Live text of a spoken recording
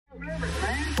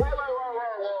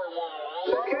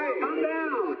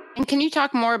can you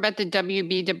talk more about the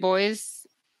W.B. Du Bois?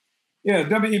 Yeah,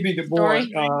 W.E.B. Du Bois,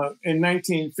 in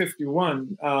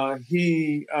 1951,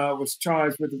 he was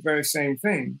charged with the very same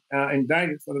thing,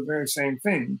 indicted for the very same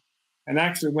thing, and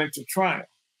actually went to trial.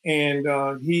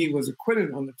 And he was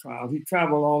acquitted on the trial. He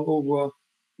traveled all over,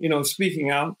 speaking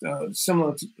out,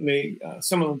 similar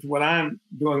to what I'm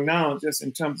doing now, just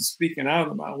in terms of speaking out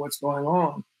about what's going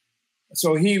on.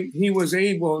 So he was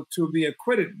able to be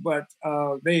acquitted, but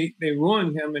they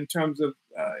ruined him in terms of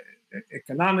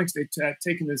economics. They had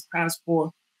taken his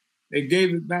passport. They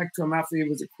gave it back to him after he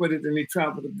was acquitted, and he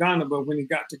traveled to Ghana. But when he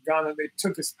got to Ghana, they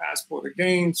took his passport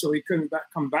again, so he couldn't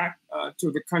come back to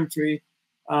the country.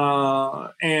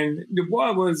 And Du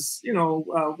Bois was,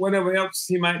 whatever else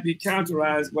he might be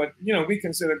characterized, but, we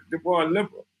consider Du Bois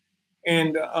liberal.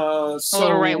 And so, a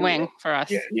little right wing for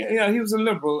us. Yeah, he was a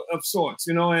liberal of sorts,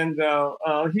 and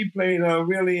he played a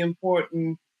really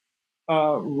important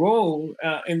role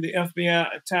in the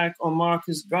FBI attack on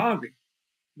Marcus Garvey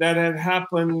that had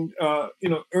happened,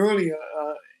 earlier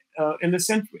in the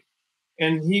century.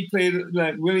 And he played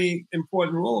that really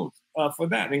important role for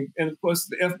that. And of course,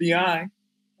 the FBI,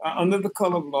 under the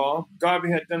color of law,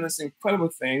 Garvey had done this incredible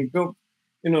thing, built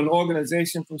an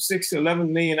organization from 6 to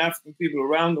 11 million African people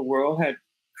around the world, had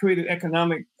created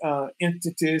economic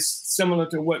entities similar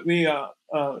to what we are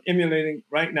emulating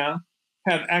right now,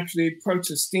 had actually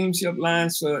purchased steamship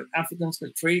lines so Africans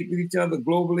could trade with each other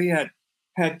globally,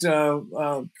 had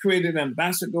created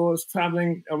ambassadors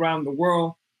traveling around the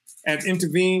world, had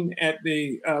intervened at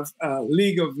the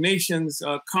League of Nations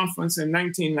conference in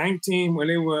 1919 where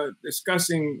they were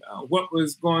discussing what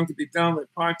was going to be done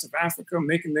with parts of Africa,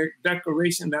 making their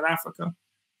declaration that Africa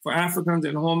for Africans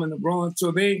at home and abroad.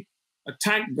 So they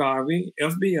attacked Garvey,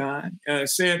 FBI,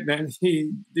 said that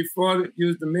he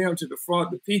used the mail to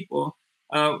defraud the people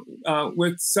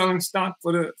with selling stock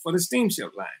for the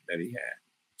steamship line that he had.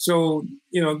 So,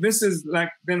 this is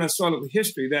been a sort of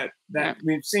history that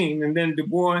we've seen. And then Du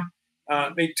Bois,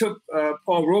 they took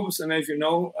Paul Robeson, as you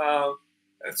know.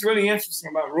 It's really interesting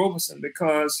about Robeson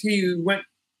because he went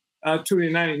to the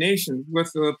United Nations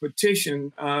with a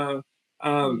petition to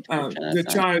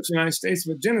charge the United States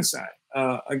with genocide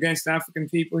against African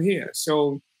people here.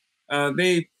 So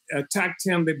they attacked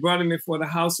him. They brought him before the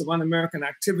House of Un-American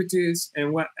Activities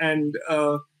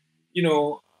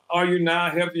are you now?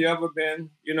 Have you ever been?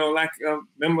 Like a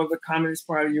member of the Communist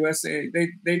Party USA.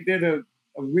 They did a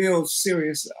real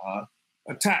serious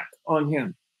attack on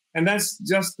him. And that's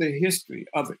just the history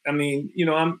of it. I mean,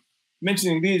 I'm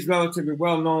mentioning these relatively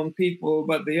well-known people,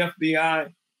 but the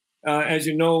FBI, as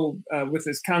you know, with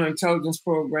its counterintelligence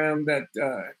program that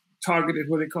targeted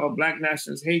what they call Black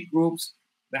nationalist hate groups,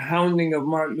 the hounding of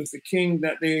Martin Luther King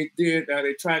that they did,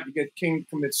 they tried to get King to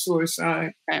commit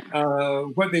suicide.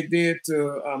 What they did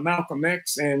to Malcolm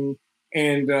X, and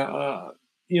they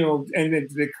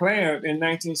declared in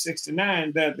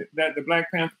 1969 that the Black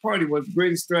Panther Party was the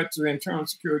greatest threat to the internal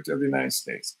security of the United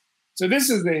States. So this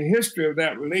is the history of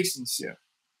that relationship.